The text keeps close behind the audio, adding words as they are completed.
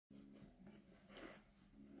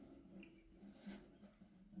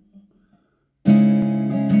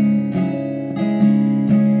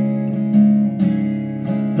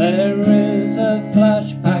There is a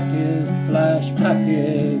flash packet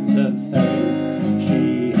of fame.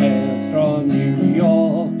 She hails from New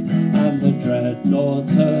York, and the Dreadnought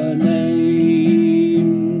her name.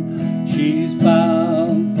 She's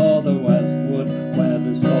bound for the westward, where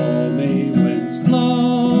the stormy winds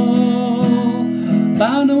blow.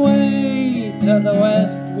 Bound away to the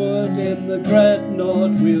westward, in the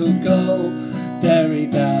Dreadnought we'll go. Derry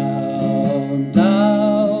down,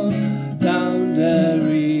 down, down,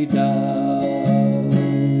 Derry down.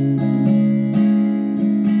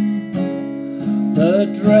 The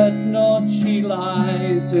Dreadnought, she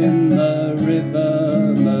lies in the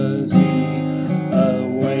river Mersey,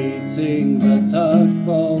 awaiting the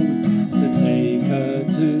tugboat to take her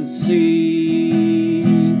to sea.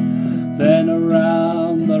 Then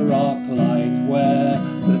around the rock light, where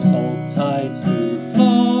the salt tides do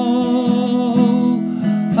flow,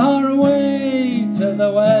 far away to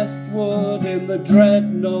the westward, in the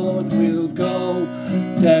Dreadnought we'll go.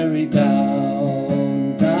 Derry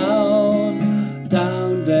down, down,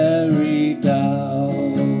 down, Derry down.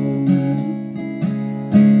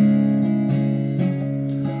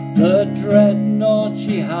 The Dreadnought,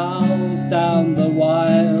 she howls down the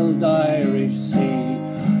wild Irish sea.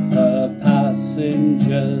 Her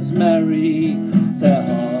passengers merry, their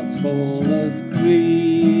hearts full of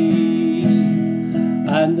grief,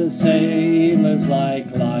 and the sailors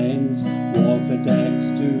like lions walk the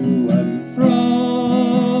decks to and fro.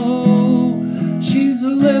 She's a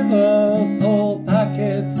Liverpool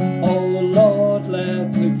packet, oh Lord,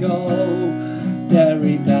 let her go.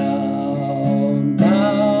 Derry down,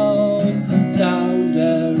 down, down,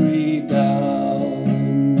 Derry down.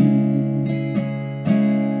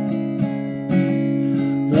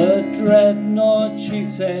 The Dreadnought, she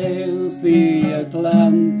sails the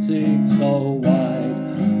Atlantic so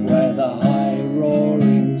wide, where the high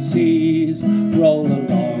roaring seas roll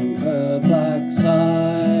along her black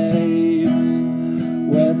sides,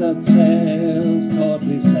 where the sails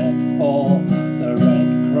tautly set for the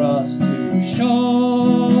Red Cross to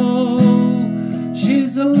show.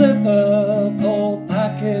 She's a Liverpool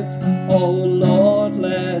packet, oh Lord,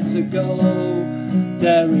 let her go.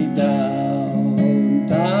 Derry down,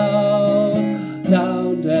 down,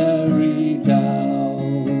 down, Derry down.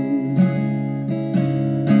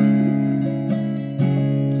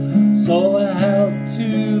 So a health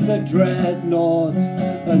to the Dreadnought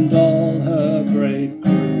and all her brave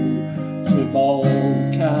crew, to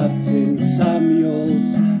bold Captain Samuels,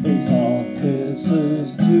 his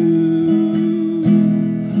officers too.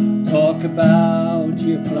 Talk about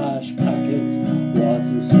your flash packet, what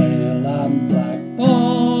a sail and black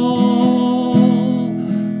ball.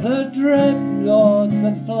 The Dreadnought's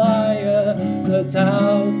the flyer that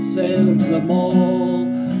outsails them all.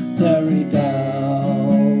 Derry down.